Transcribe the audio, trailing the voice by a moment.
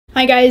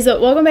Hi guys,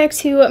 welcome back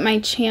to my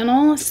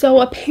channel. So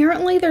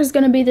apparently there's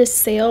gonna be this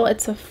sale at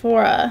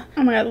Sephora.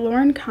 Oh my god,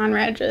 Lauren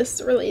Conrad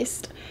just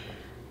released.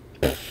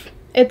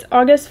 It's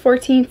August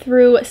 14th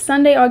through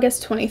Sunday,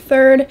 August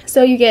 23rd.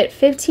 So you get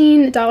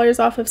 $15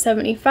 off of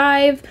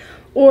 $75,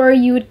 or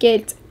you would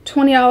get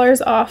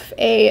 $20 off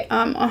a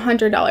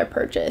 $100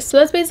 purchase. So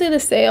that's basically the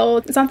sale.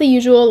 It's not the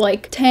usual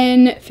like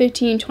 10,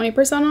 15,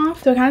 20%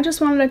 off. So I kind of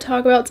just wanted to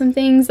talk about some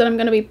things that I'm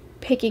gonna be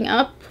picking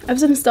up. I have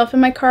some stuff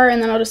in my cart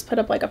and then I'll just put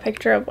up like a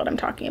picture of what I'm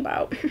talking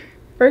about.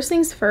 First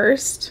things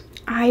first,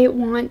 I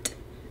want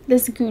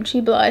this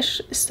Gucci blush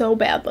so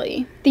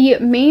badly. The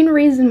main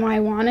reason why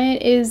I want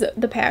it is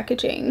the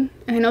packaging.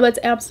 And I know that's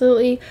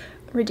absolutely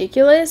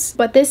ridiculous,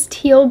 but this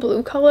teal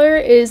blue color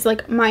is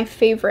like my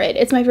favorite.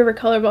 It's my favorite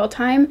color of all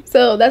time.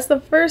 So that's the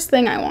first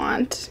thing I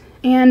want.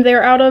 And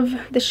they're out of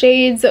the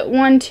shades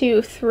 1,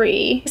 2,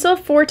 3. I still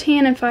have 4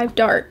 tan and 5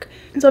 dark.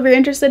 So if you're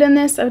interested in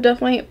this, I would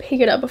definitely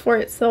pick it up before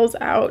it sells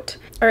out.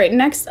 Alright,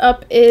 next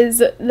up is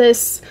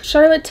this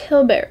Charlotte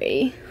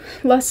Tilbury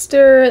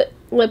Luster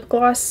lip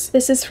gloss.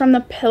 This is from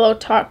the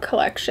Pillowtalk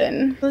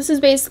collection. This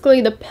is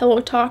basically the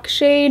Pillowtalk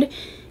shade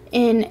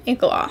in a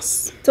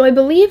gloss. So I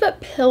believe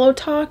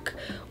Pillowtalk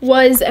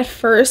was at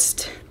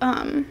first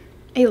a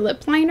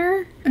lip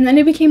liner, and then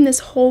it became this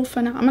whole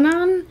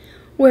phenomenon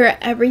where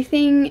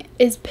everything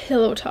is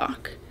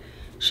Pillowtalk.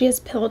 She has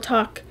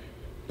Pillowtalk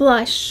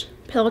blush,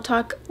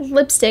 Pillowtalk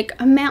lipstick,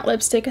 a matte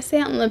lipstick, a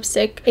satin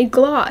lipstick, a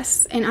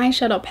gloss, an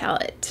eyeshadow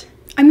palette.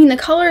 I mean, the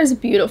color is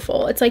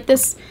beautiful. It's like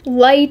this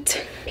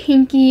light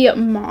pinky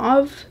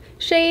mauve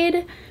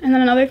shade. And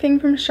then another thing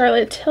from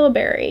Charlotte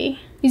Tilbury.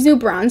 These new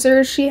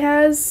bronzers she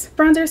has.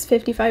 Bronzer's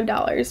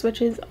 $55,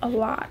 which is a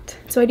lot.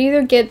 So I'd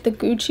either get the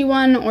Gucci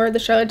one or the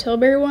Charlotte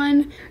Tilbury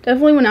one.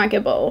 Definitely would not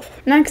get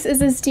both. Next is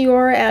this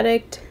Dior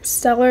Addict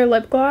Stellar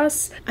Lip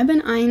Gloss. I've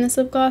been eyeing this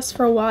lip gloss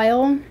for a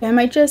while. I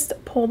might just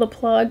pull the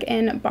plug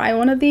and buy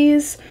one of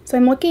these. So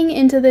I'm looking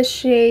into the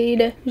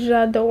shade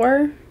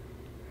J'adore.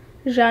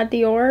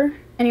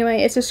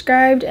 Anyway, it's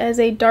described as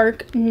a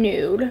dark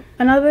nude.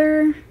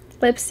 Another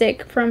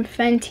lipstick from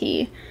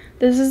Fenty.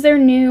 This is their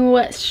new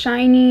Slip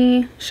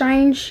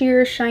Shine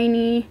Sheer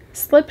Shiny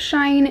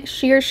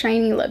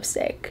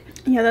lipstick.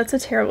 Yeah, that's a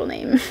terrible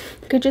name.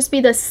 It could just be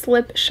the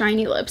Slip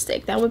Shiny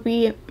lipstick. That would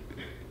be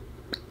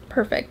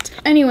perfect.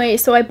 Anyway,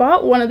 so I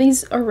bought one of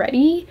these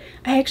already.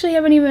 I honestly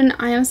haven't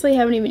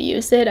even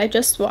used it. I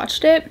just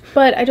swatched it,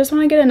 but I just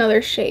want to get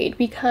another shade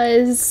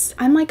because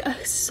I'm like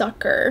a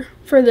sucker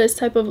for this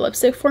type of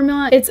lipstick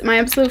formula. It's my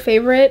absolute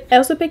favorite. I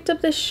also picked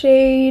up this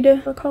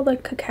shade called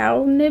like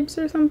Cacao Nibs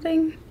or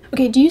something.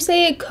 Okay, do you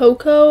say it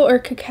cocoa or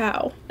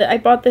cacao? I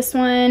bought this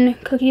one,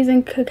 Cookies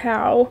and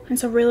Cacao.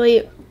 It's a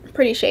really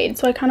pretty shade,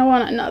 so I kind of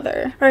want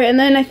another. All right, and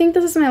then I think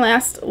this is my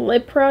last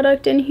lip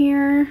product in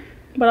here,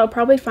 but I'll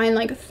probably find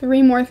like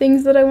 3 more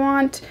things that I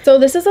want. So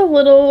this is a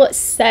little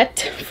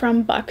set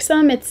from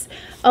Buxom. It's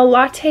a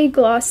Latte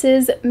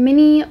Glosses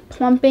mini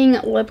plumping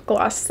lip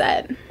gloss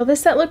set. Well,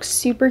 this set looks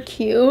super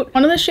cute.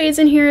 One of the shades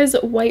in here is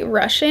White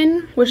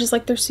Russian, which is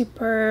like their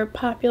super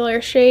popular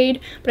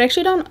shade, but I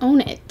actually don't own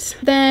it.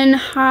 Then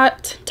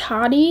Hot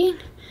Toddy,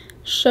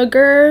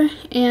 Sugar,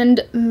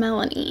 and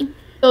Melanie.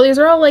 So these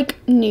are all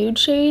like nude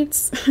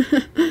shades.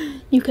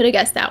 You could have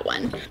guessed that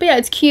one. But yeah,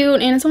 it's cute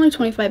and it's only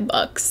 25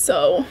 bucks.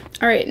 So,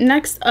 all right,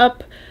 next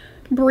up,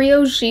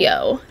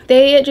 Briogeo.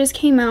 They just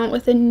came out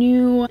with a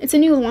new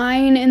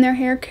line in their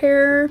hair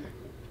care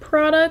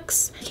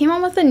products. They came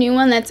out with a new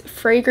one that's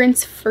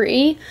fragrance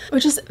free,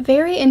 which is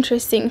very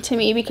interesting to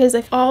me because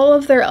all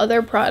of their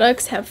other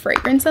products have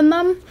fragrance in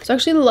them. So I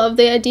actually love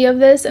the idea of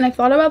this, and I've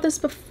thought about this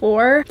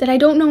before that I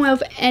don't know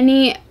of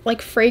any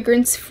like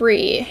fragrance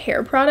free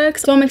hair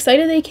products. So I'm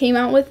excited they came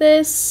out with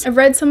this. I've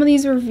read some of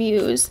these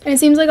reviews and it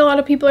seems like a lot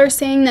of people are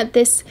saying that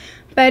this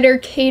better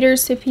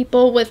caters to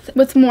people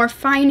with more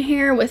fine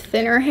hair, with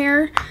thinner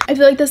hair. I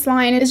feel like this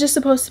line is just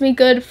supposed to be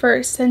good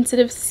for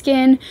sensitive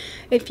skin,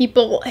 if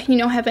people, you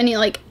know, have any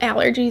like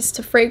allergies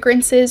to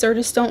fragrances or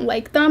just don't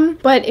like them.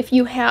 But if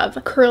you have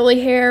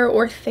curly hair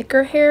or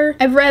thicker hair,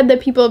 I've read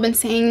that people have been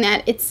saying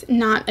that it's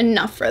not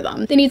enough for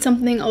them. They need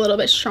something a little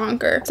bit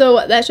stronger.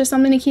 So that's just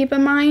something to keep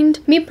in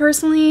mind. Me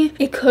personally,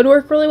 it could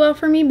work really well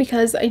for me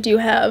because I do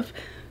have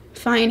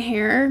fine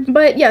hair.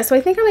 But yeah, so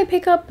I think I might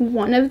pick up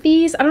one of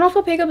these. I don't know if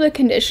I'll pick up the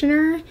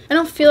conditioner. I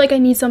don't feel like I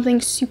need something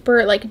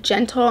super like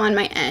gentle on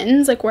my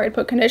ends, like where I'd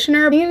put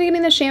conditioner. I'm thinking of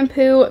getting the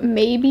shampoo,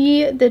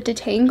 maybe the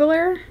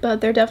detangler, but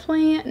they're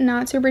definitely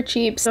not super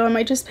cheap. So I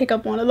might just pick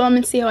up one of them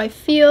and see how I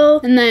feel.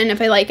 And then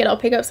if I like it, I'll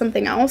pick up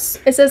something else.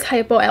 It says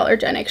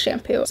hypoallergenic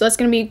shampoo. So that's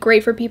gonna be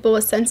great for people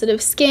with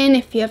sensitive skin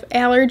if you have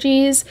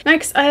allergies.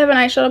 Next, I have an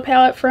eyeshadow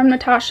palette from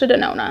Natasha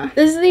Denona.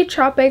 This is the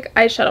Tropic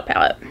eyeshadow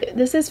palette.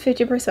 This is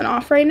 50%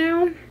 off right now.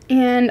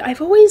 and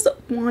I've always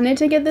wanted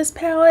to get this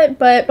palette,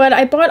 but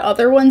I bought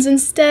other ones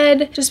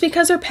instead just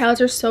because their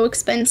palettes are so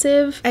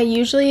expensive. I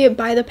usually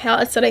buy the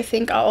palettes that I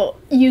think I'll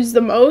use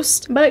the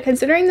most, but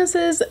considering this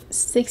is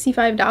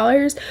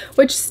 $65,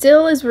 which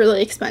still is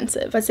really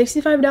expensive, but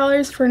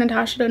 $65 for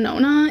Natasha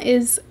Denona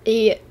is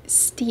a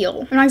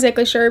steal. I'm not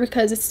exactly sure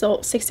because it's still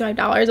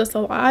 $65. That's a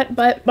lot,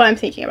 but I'm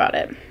thinking about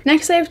it.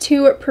 Next, I have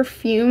two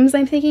perfumes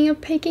I'm thinking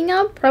of picking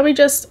up, probably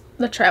just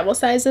the travel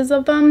sizes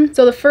of them.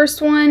 So the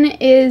first one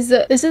is,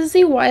 this is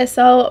the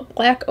YSL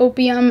Black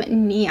Opium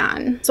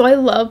Neon. So I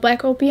love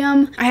Black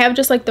Opium. I have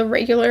just like the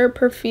regular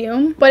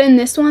perfume, but in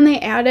this one they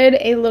added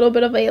a little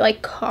bit of a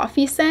like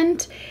coffee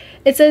scent.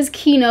 It says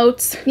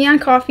keynotes, neon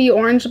coffee,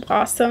 orange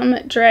blossom,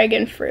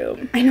 dragon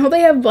fruit. I know they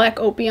have Black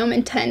Opium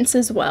Intense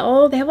as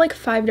well. They have like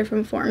 5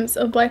 different forms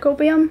of Black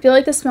Opium. I feel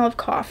like the smell of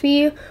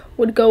coffee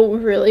would go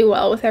really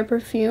well with their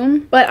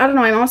perfume. But I don't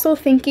know, I'm also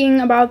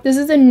thinking about, this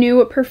is a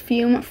new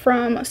perfume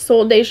from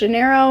Sol de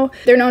Janeiro.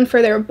 They're known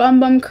for their Bum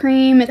Bum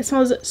cream. It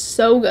smells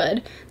so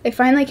good. They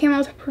finally came out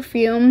with a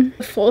perfume.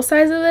 The full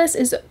size of this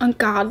is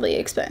ungodly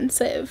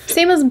expensive.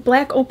 Same as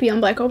Black Opium.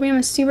 Black Opium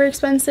is super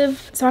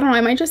expensive. So I don't know,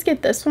 I might just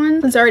get this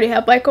one since I already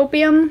have Black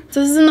Opium.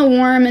 So this is in the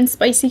warm and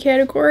spicy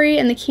category,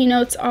 and the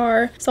keynotes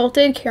are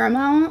salted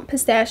caramel,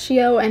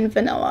 pistachio, and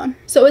vanilla.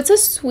 So it's a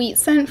sweet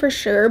scent for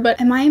sure, but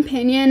in my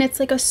opinion, it's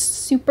like a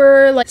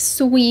super like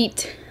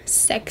sweet,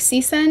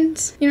 sexy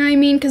scent, you know what I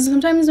mean? Because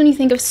sometimes when you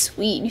think of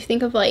sweet, you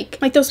think of like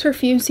those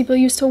perfumes people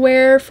used to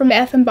wear from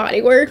Bath and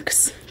Body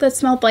Works that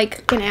smelled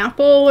like an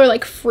apple or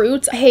like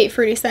fruits. I hate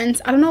fruity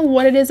scents. I don't know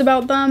what it is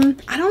about them.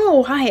 I don't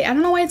know why. I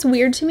don't know why it's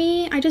weird to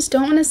me. I just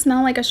don't want to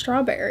smell like a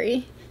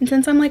strawberry. And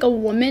since I'm like a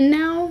woman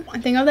now, I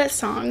think of that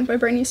song by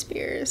Britney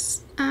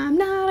Spears. I'm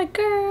not a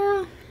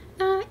girl,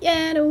 not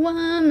yet a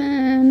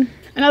woman.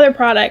 Another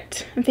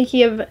product I'm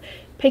thinking of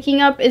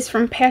picking up is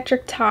from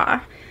Patrick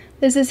Ta.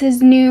 This is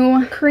his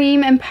new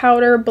cream and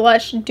powder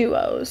blush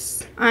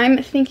duos.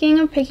 I'm thinking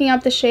of picking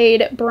up the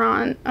shade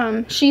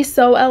She's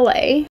So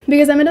LA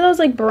because I'm into those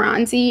like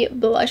bronzy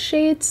blush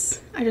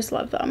shades. I just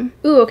love them.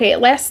 Ooh, okay,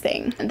 last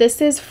thing.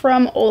 This is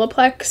from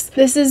Olaplex.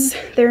 This is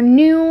their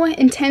new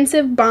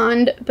Intensive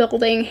Bond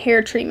Building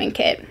Hair Treatment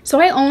Kit.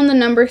 So I own the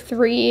number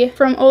 3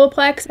 from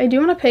Olaplex. I do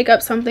want to pick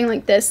up something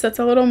like this that's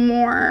a little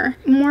more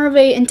of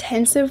a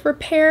intensive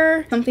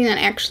repair, something that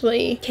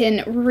actually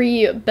can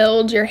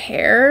rebuild your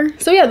hair.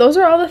 So yeah, those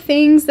are all the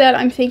things that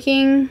I'm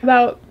thinking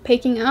about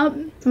picking up.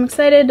 I'm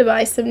excited to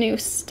buy some new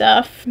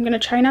stuff. I'm gonna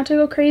try not to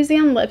go crazy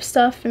on lip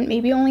stuff and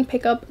maybe only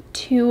pick up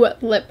 2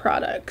 lip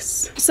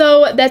products.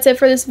 So that's it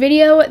for this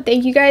video.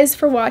 Thank you guys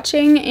for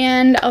watching,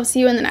 and I'll see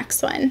you in the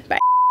next one. Bye.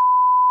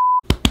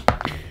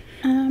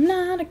 I'm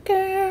not a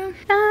girl,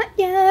 not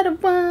yet a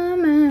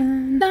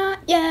woman, not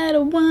yet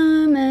a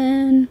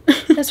woman.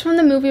 That's from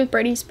the movie with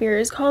Britney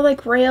Spears called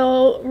like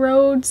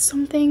Railroads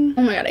something.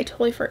 Oh my god, I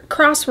totally forgot.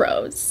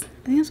 Crossroads.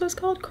 I think that's what it's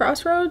called.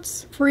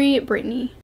 Crossroads. Free Britney.